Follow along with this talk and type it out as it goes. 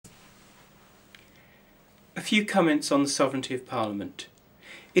A few comments on the sovereignty of Parliament.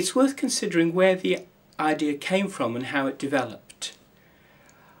 It's worth considering where the idea came from and how it developed.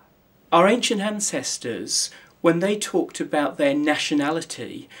 Our ancient ancestors, when they talked about their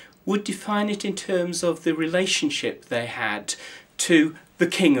nationality, would define it in terms of the relationship they had to the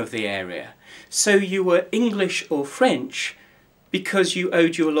king of the area. So you were English or French because you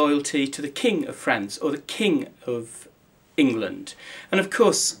owed your loyalty to the king of France or the king of England. And of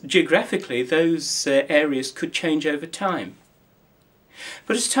course, geographically, those areas could change over time.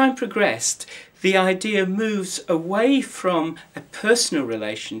 But as time progressed, the idea moves away from a personal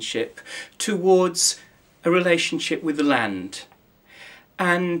relationship towards a relationship with the land.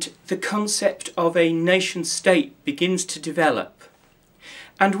 And the concept of a nation-state begins to develop.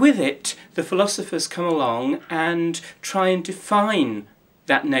 And with it, the philosophers come along and try and define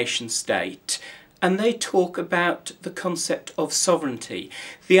that nation-state. And they talk about the concept of sovereignty,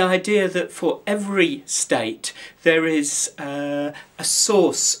 the idea that for every state there is a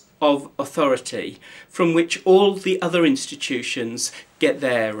source of authority from which all the other institutions get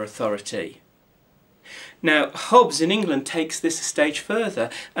their authority. Now, Hobbes in England takes this a stage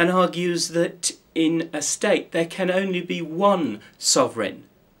further and argues that in a state there can only be one sovereign.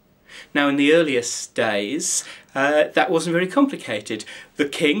 Now, in the earliest days, that wasn't very complicated. The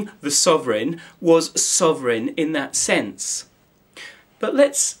king, the sovereign, was sovereign in that sense. But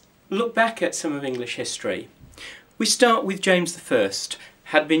let's look back at some of English history. We start with James I,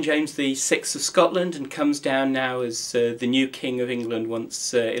 had been James VI of Scotland and comes down now as the new king of England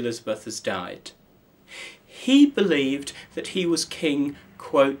once Elizabeth has died. He believed that he was king,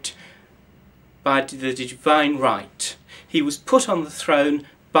 quote, by the divine right. He was put on the throne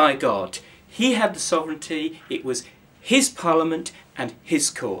by God. He had the sovereignty, it was his parliament and his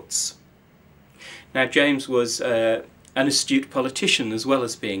courts. Now, James was an astute politician as well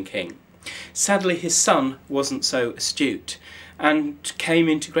as being king. Sadly, his son wasn't so astute and came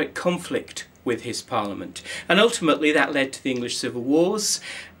into great conflict with his parliament. And ultimately that led to the English Civil Wars,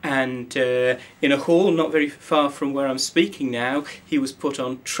 and in a hall not very far from where I'm speaking now, he was put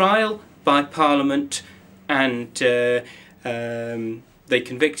on trial by Parliament, and they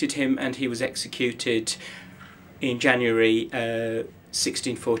convicted him and he was executed in January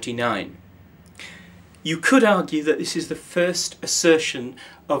 1649. You could argue that this is the first assertion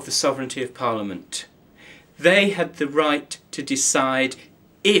of the sovereignty of Parliament. They had the right to decide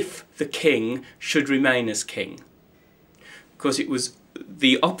if the king should remain as king. Because it was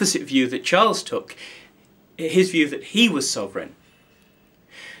the opposite view that Charles took, his view that he was sovereign.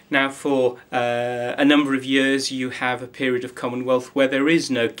 Now, for a number of years you have a period of Commonwealth where there is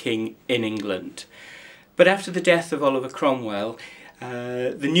no king in England. But after the death of Oliver Cromwell,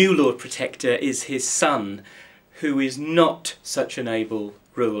 the new Lord Protector is his son, who is not such an able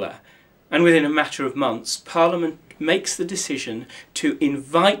ruler. And within a matter of months, Parliament makes the decision to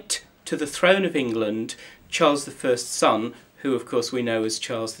invite to the throne of England Charles I's son, who of course we know as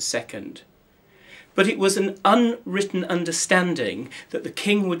Charles II. But it was an unwritten understanding that the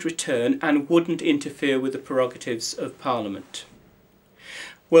king would return and wouldn't interfere with the prerogatives of Parliament.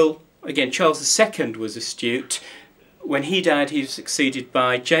 Well, again, Charles II was astute. When he died, he was succeeded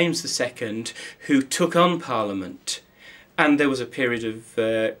by James II, who took on Parliament. And there was a period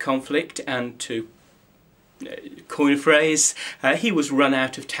of conflict, and to coin a phrase, he was run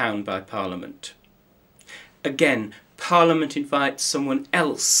out of town by Parliament. Again, Parliament invites someone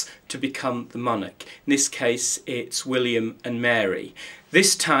else to become the monarch. In this case, it's William and Mary.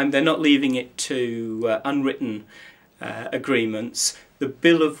 This time, they're not leaving it to unwritten agreements. The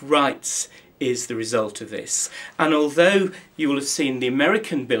Bill of Rights is the result of this. And although you will have seen the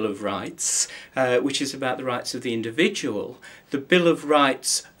American Bill of Rights, which is about the rights of the individual, the Bill of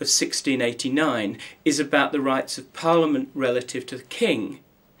Rights of 1689 is about the rights of Parliament relative to the King.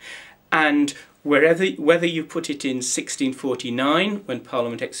 And whether you put it in 1649, when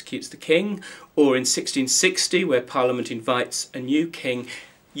Parliament executes the King, or in 1660, where Parliament invites a new King,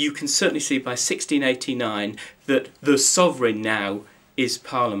 you can certainly see by 1689 that the sovereign now is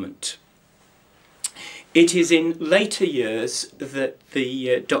Parliament. It is in later years that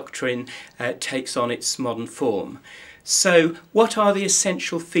the doctrine takes on its modern form. So, what are the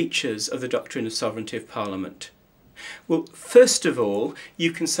essential features of the doctrine of sovereignty of Parliament? Well, first of all,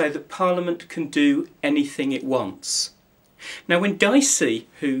 you can say that Parliament can do anything it wants. Now, when Dicey,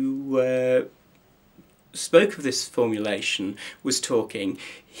 who spoke of this formulation, was talking,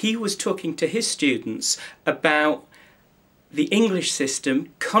 he was talking to his students about the English system,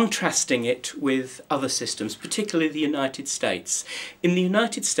 contrasting it with other systems, particularly the United States. In the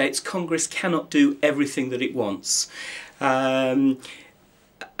United States, Congress cannot do everything that it wants.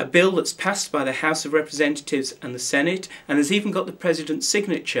 a bill that's passed by the House of Representatives and the Senate, and has even got the President's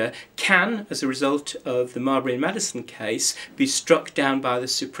signature, can, as a result of the Marbury and Madison case, be struck down by the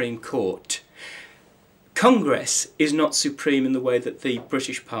Supreme Court. Congress is not supreme in the way that the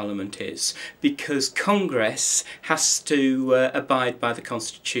British Parliament is, because Congress has to abide by the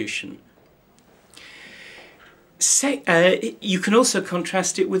Constitution. You can also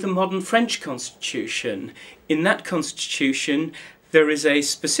contrast it with the modern French Constitution. In that Constitution, there is a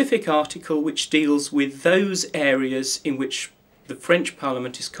specific article which deals with those areas in which the French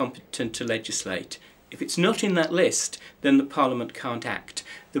Parliament is competent to legislate. If it's not in that list, then the Parliament can't act.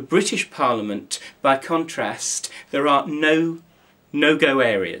 The British Parliament, by contrast, there are no-go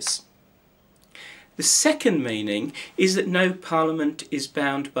areas. The second meaning is that no Parliament is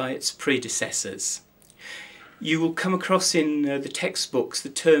bound by its predecessors. You will come across in the textbooks the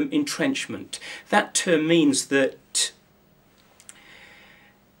term entrenchment. That term means that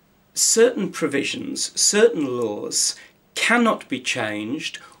certain provisions, certain laws, cannot be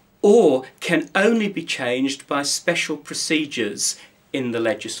changed or can only be changed by special procedures in the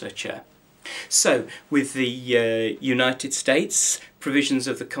legislature. So, with the United States, provisions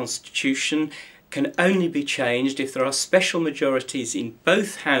of the Constitution can only be changed if there are special majorities in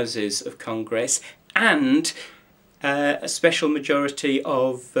both houses of Congress and a special majority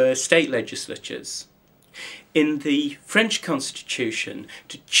of state legislatures. In the French Constitution,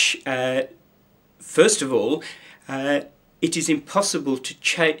 first of all, it is impossible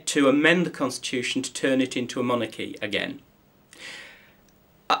to amend the Constitution to turn it into a monarchy again.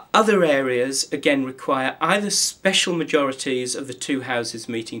 Other areas, again, require either special majorities of the two houses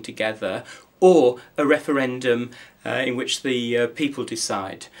meeting together or a referendum in which the people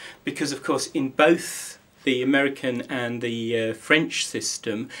decide. Because, of course, in both the American and the French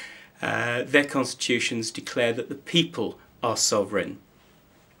system, their constitutions declare that the people are sovereign.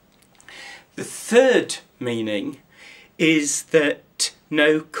 The third meaning is that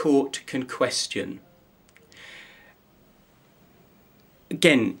no court can question.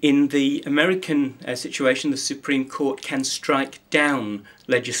 Again, in the American situation, the Supreme Court can strike down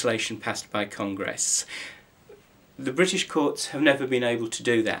legislation passed by Congress. The British courts have never been able to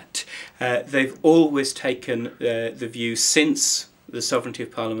do that. They've always taken the view, since the sovereignty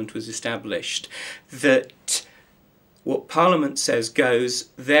of Parliament was established, that what Parliament says goes.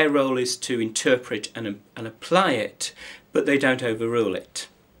 Their role is to interpret and apply it, but they don't overrule it.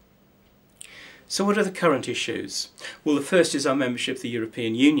 So what are the current issues? Well, the first is our membership of the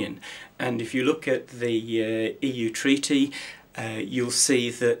European Union, and if you look at the EU treaty, you'll see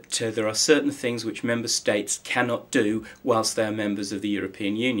that there are certain things which member states cannot do whilst they are members of the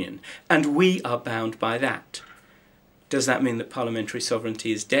European Union, and we are bound by that. Does that mean that parliamentary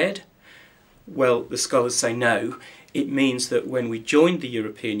sovereignty is dead? Well, the scholars say no. It means that when we joined the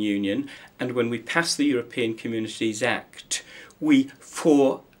European Union and when we passed the European Communities Act, we,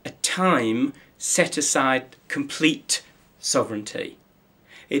 for a time, set aside complete sovereignty.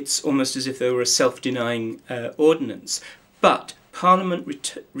 It's almost as if they were a self-denying ordinance. But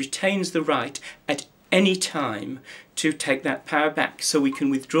Parliament retains the right at any time to take that power back, so we can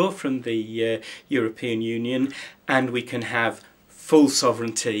withdraw from the European Union and we can have full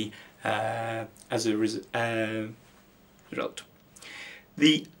sovereignty as a result.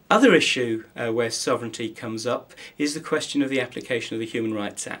 The other issue where sovereignty comes up is the question of the application of the Human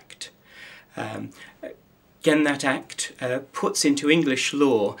Rights Act. Again, that Act puts into English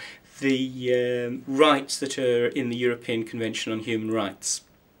law the rights that are in the European Convention on Human Rights.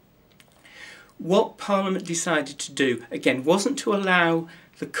 What Parliament decided to do, again, wasn't to allow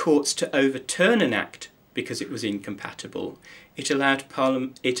the courts to overturn an act because it was incompatible. It allowed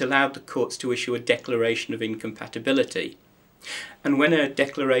the courts to issue a declaration of incompatibility. And when a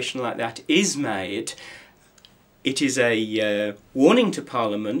declaration like that is made, it is a warning to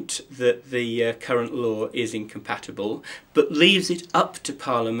Parliament that the current law is incompatible, but leaves it up to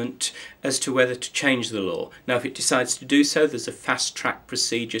Parliament as to whether to change the law. Now, if it decides to do so, there's a fast-track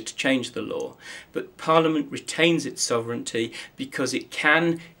procedure to change the law. But Parliament retains its sovereignty because it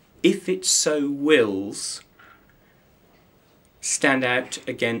can, if it so wills, stand out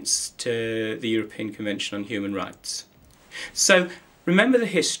against the European Convention on Human Rights. So, remember the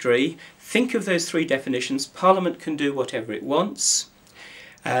history. Think of those three definitions. Parliament can do whatever it wants.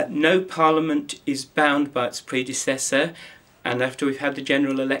 No Parliament is bound by its predecessor, and after we've had the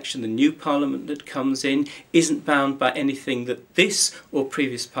general election, the new Parliament that comes in isn't bound by anything that this or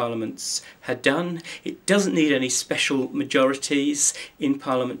previous Parliaments had done. It doesn't need any special majorities in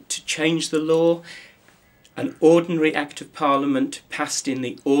Parliament to change the law. An ordinary Act of Parliament passed in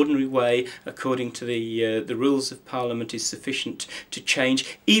the ordinary way according to the rules of Parliament is sufficient to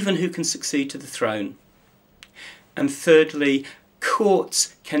change even who can succeed to the throne. And thirdly,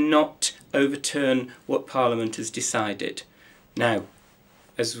 courts cannot overturn what Parliament has decided. Now,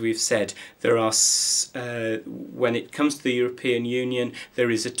 as we've said, there are, when it comes to the European Union, there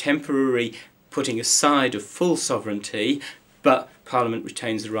is a temporary putting aside of full sovereignty, but Parliament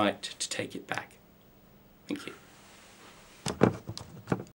retains the right to take it back. Thank you.